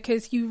people,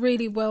 because you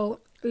really will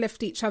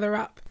lift each other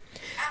up.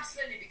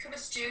 Absolutely. Become a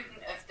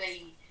student of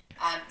the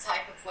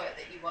type of work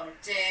that you want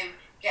to do.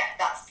 Get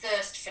that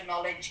thirst for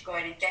knowledge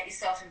going and get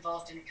yourself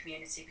involved in a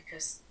community,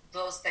 because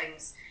those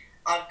things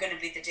are going to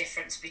be the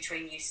difference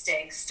between you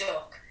staying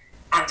stuck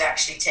and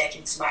actually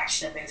taking some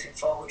action and moving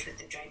forward with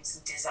the dreams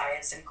and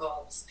desires and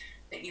goals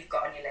that you've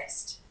got on your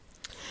list.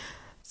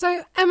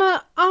 So,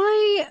 Emma,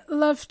 I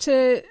love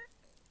to,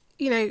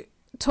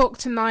 talk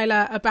to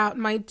Nyla about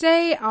my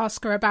day,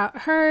 ask her about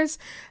hers.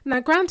 Now,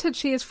 granted,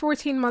 she is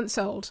 14 months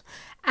old,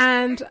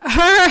 and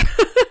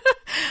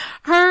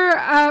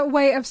her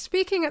way of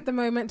speaking at the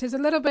moment is a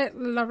little bit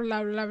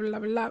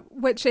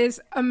which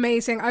is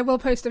amazing. I will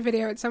post a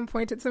video at some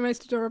point. It's the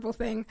most adorable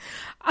thing.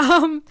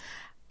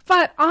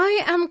 But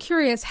I am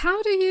curious,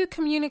 how do you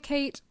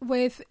communicate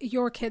with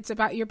your kids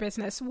about your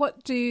business?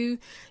 What do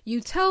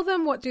you tell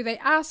them? What do they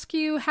ask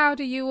you? How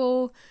do you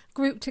all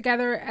group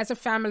together as a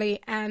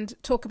family and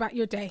talk about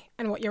your day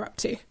and what you're up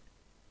to?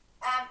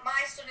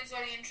 My son is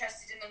really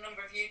interested in the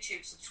number of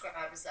YouTube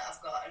subscribers that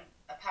I've got, and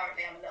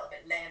apparently I'm a little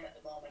bit lame at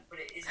the moment, but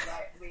it is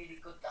really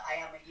good that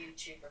I am a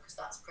YouTuber, because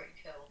that's pretty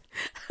cool.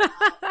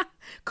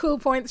 Cool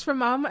points from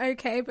Mum,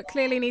 okay, but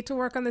clearly need to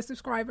work on the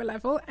subscriber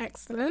level.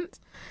 Excellent.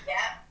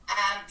 Yeah.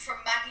 From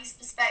Maggie's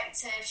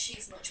perspective,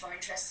 she's much more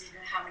interested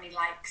in how many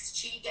likes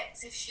she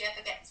gets if she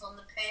ever gets on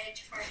the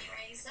page for any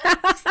reason.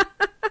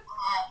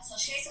 So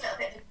she's a little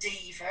bit of a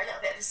diva, a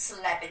little bit of a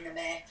celeb in the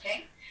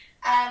making.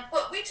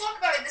 But we talk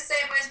about it the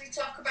same way as we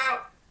talk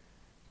about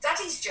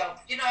Daddy's job.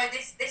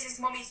 This is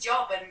Mummy's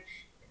job, and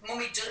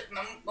Mummy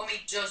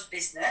does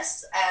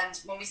business,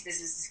 and Mummy's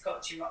business is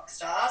coaching rock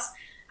stars.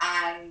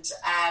 And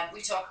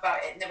we talk about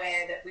it in the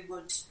way that we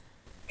would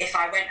if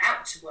I went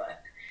out to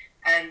work.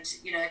 And,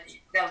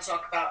 they'll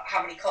talk about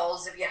how many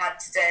calls have you had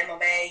today,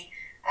 Mummy.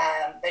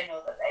 They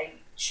know that they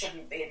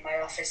shouldn't be in my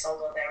office,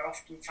 although they're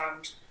often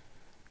found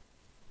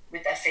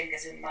with their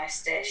fingers in my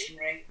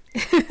stationery.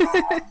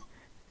 But,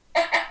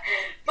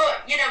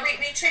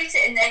 we treat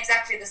it in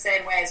exactly the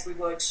same way as we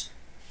would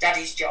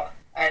Daddy's job.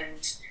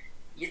 And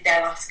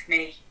they'll ask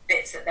me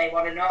bits that they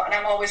want to know, and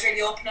I'm always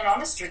really open and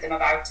honest with them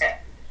about it.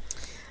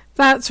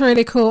 That's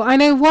really cool. I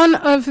know one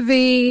of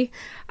the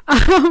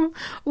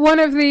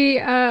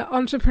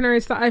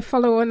entrepreneurs that I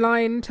follow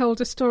online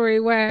told a story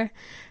where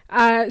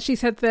she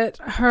said that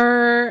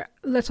her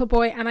little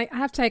boy, and I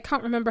have to say I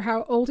can't remember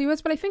how old he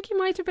was, but I think he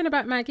might have been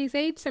about Maggie's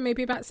age, so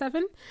maybe about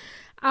 7,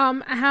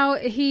 how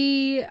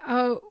he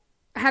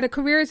had a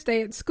careers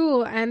day at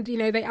school, and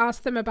they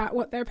asked them about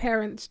what their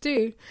parents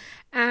do,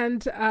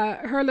 and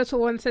her little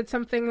one said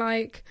something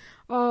like,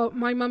 "Oh,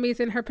 my mummy's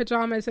in her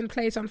pajamas and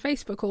plays on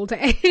Facebook all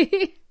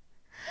day."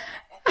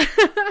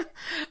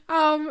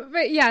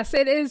 But yes,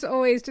 it is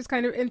always just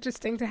kind of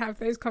interesting to have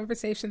those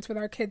conversations with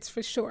our kids,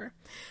 for sure.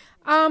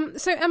 So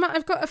Emma,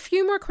 I've got a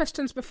few more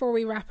questions before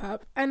we wrap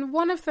up, and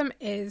one of them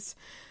is,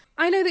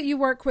 I know that you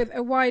work with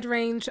a wide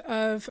range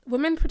of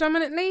women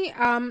predominantly,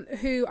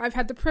 who I've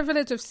had the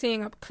privilege of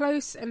seeing up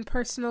close and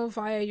personal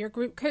via your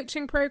group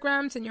coaching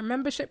programs and your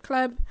membership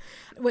club,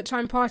 which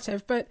I'm part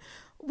of. But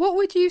what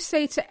would you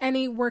say to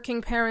any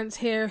working parents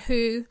here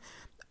who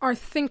are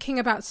thinking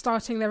about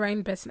starting their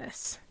own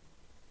business?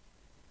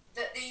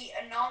 That the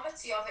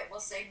enormity of it will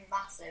seem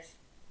massive.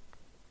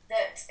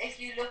 That if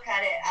you look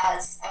at it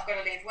as, I've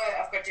got to leave work,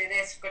 I've got to do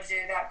this, I've got to do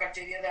that, I've got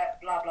to do the other,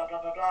 blah, blah,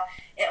 blah, blah, blah,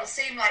 it'll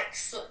seem like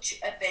such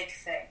a big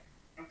thing,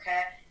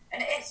 okay?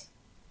 And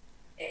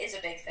it is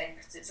a big thing,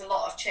 because it's a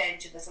lot of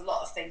change, and there's a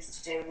lot of things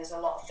to do, and there's a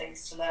lot of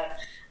things to learn.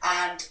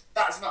 And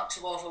that's not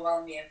to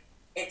overwhelm you.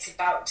 It's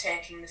about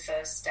taking the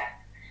first step.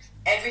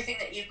 Everything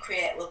that you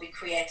create will be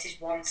created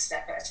one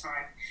step at a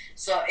time.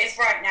 So if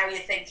right now you're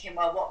thinking,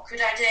 well, what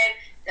could I do?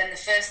 Then the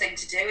first thing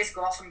to do is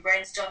go off and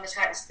brainstorm the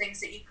types of things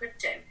that you could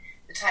do,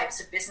 the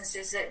types of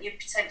businesses that you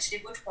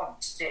potentially would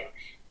want to do,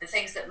 the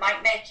things that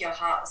might make your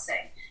heart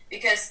sing.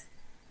 Because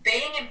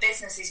being in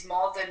business is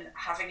more than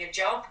having a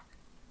job,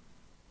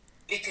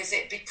 because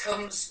it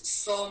becomes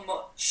so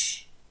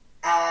much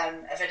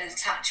of an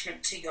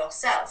attachment to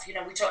yourself.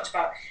 We talked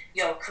about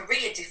your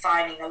career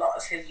defining a lot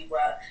of who you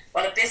were.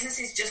 Well, a business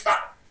is just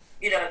that,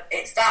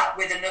 it's that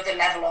with another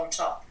level on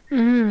top.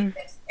 Mm-hmm.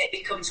 It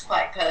becomes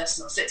quite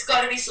personal. So it's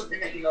got to be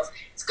something that you love.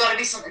 It's got to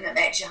be something that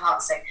makes your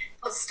heart sing.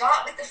 But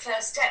start with the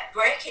first step.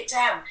 Break it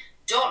down.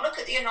 Don't look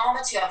at the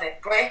enormity of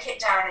it. Break it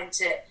down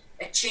into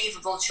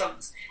achievable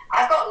chunks.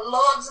 I've got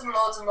loads and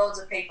loads and loads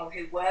of people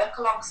who work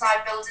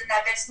alongside building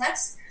their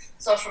business.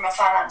 So from a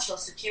financial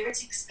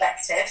security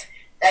perspective,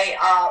 they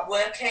are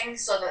working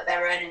so that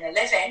they're earning a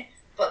living,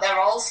 but they're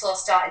also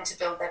starting to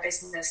build their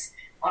business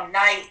on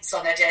nights,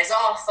 on their days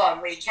off,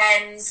 on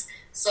weekends.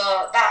 So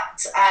that,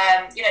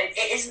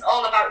 it isn't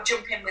all about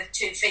jumping with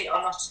 2 feet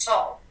or not at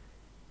all.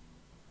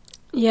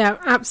 Yeah,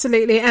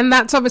 absolutely. And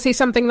that's obviously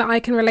something that I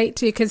can relate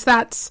to, because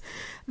that's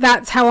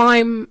how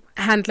I'm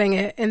handling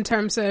it, in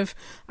terms of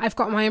I've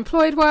got my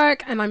employed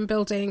work and I'm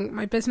building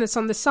my business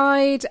on the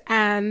side.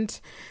 And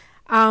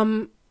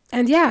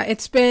yeah,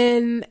 it's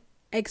been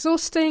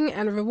exhausting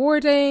and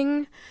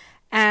rewarding.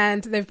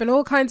 and there've been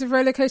all kinds of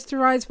roller coaster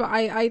rides, but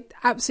I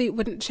absolutely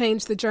wouldn't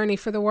change the journey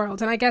for the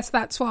world. And I guess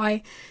that's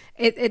why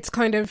it's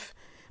kind of,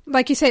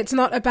 like you say, it's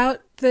not about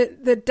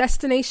the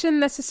destination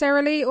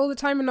necessarily all the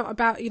time, and not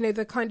about,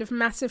 the kind of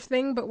massive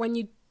thing, but when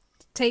you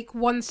take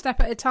one step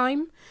at a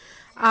time,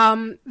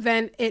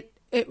 then it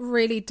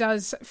really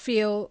does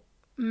feel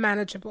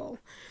manageable.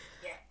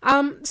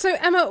 So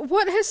Emma,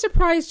 what has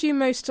surprised you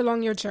most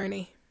along your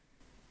journey?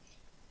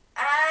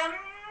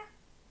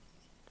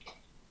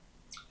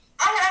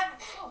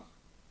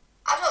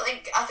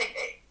 I think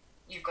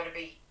you've got to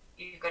be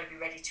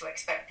ready to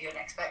expect the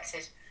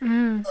unexpected. So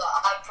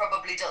I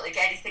probably don't think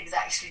anything's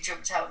actually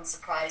jumped out and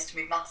surprised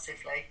me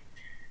massively.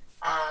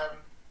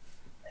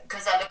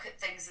 Because I look at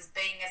things as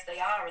being as they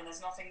are, and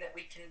there's nothing that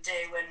we can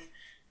do, and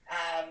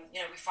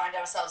we find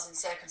ourselves in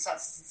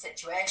circumstances and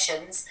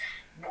situations.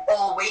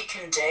 All we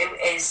can do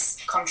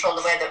is control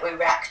the way that we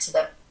react to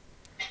them.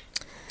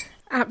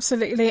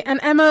 Absolutely.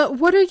 And Emma,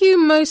 what are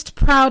you most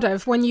proud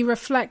of when you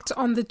reflect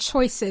on the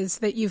choices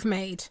that you've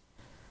made?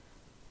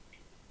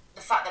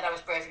 The fact that I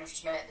was brave enough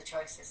to make the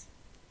choices.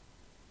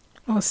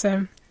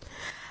 Awesome.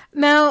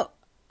 Now,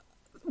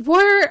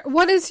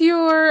 what is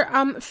your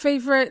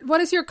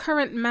what is your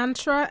current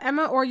mantra,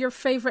 Emma, or your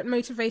favourite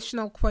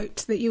motivational quote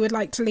that you would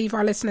like to leave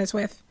our listeners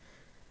with?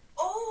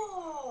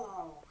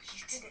 Oh,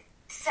 you didn't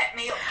set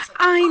me up for that.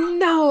 I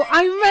know.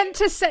 I meant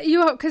to set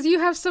you up because you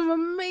have some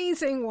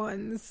amazing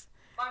ones.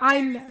 My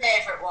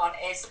favourite one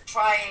is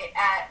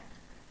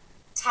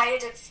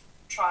tired of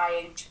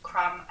trying to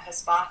cram her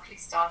sparkly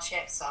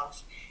star-shaped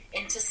self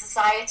into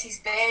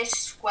society's beige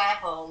square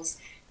holes.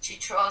 She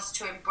chose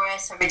to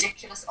embrace her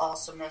ridiculous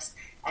awesomeness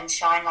and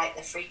shine like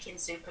the freaking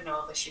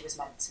supernova she was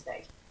meant to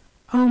be.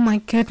 Oh my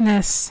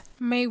goodness.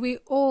 May we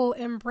all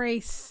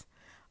embrace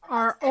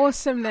our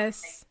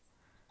awesomeness.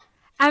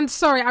 And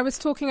sorry, I was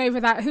talking over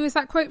that. Who is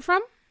that quote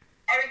from?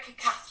 Erica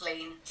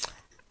Kathleen.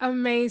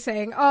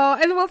 Amazing. Oh,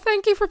 and well,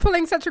 thank you for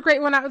pulling such a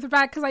great one out of the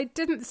bag, because I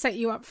didn't set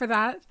you up for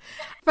that.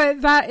 But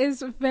that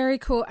is very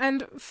cool.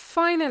 And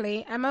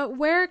finally, Emma,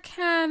 where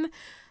can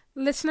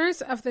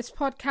listeners of this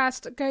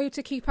podcast go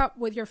to keep up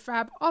with your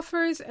fab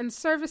offers and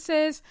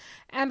services,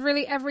 and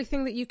really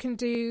everything that you can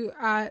do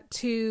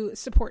to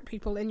support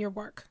people in your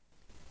work?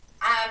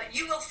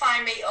 You will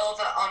find me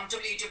over on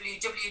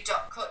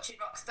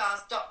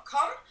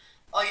www.coachingrockstars.com,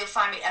 or you'll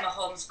find me Emma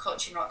Holmes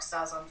Coaching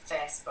Rockstars on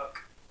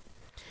Facebook.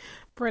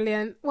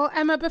 Brilliant. Well,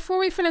 Emma, before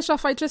we finish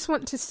off, I just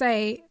want to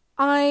say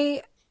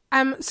I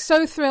am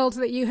so thrilled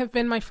that you have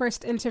been my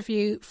first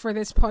interview for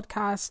this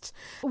podcast.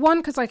 One,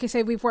 because like I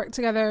say, we've worked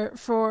together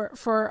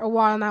for a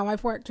while now.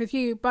 I've worked with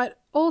you, but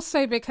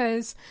also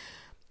because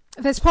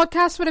this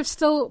podcast would have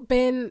still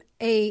been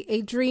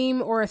a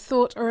dream or a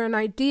thought or an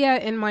idea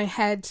in my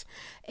head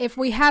if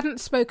we hadn't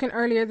spoken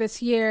earlier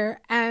this year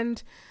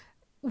and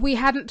we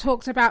hadn't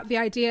talked about the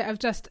idea of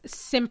just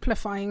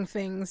simplifying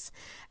things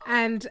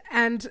and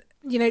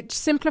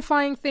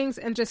simplifying things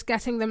and just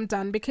getting them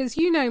done. Because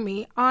you know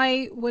me,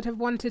 I would have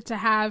wanted to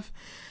have,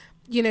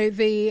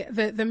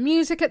 the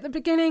music at the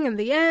beginning and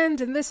the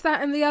end and this,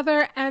 that, and the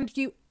other. And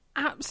you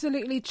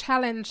absolutely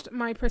challenged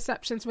my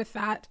perceptions with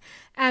that.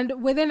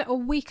 And within a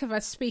week of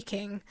us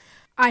speaking,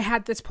 I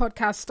had this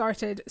podcast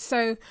started.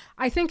 So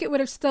I think it would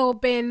have still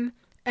been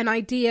an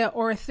idea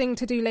or a thing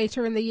to do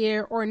later in the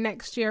year or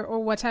next year or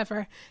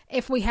whatever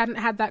if we hadn't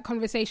had that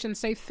conversation.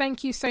 So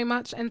thank you so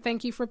much, and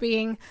thank you for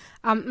being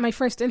my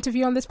first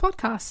interview on this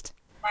podcast.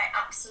 My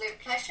absolute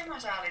pleasure, my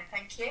darling.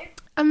 Thank you.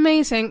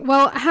 Amazing.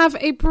 Well, have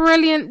a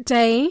brilliant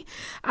day.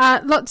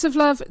 Lots of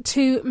love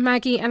to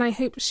Maggie, and I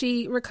hope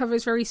she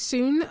recovers very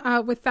soon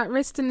with that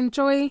wrist, and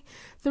enjoy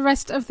the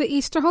rest of the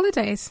Easter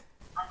holidays.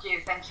 And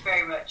you. Thank you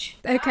very much.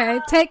 Okay.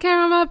 Bye. Take care,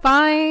 Emma.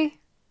 Bye.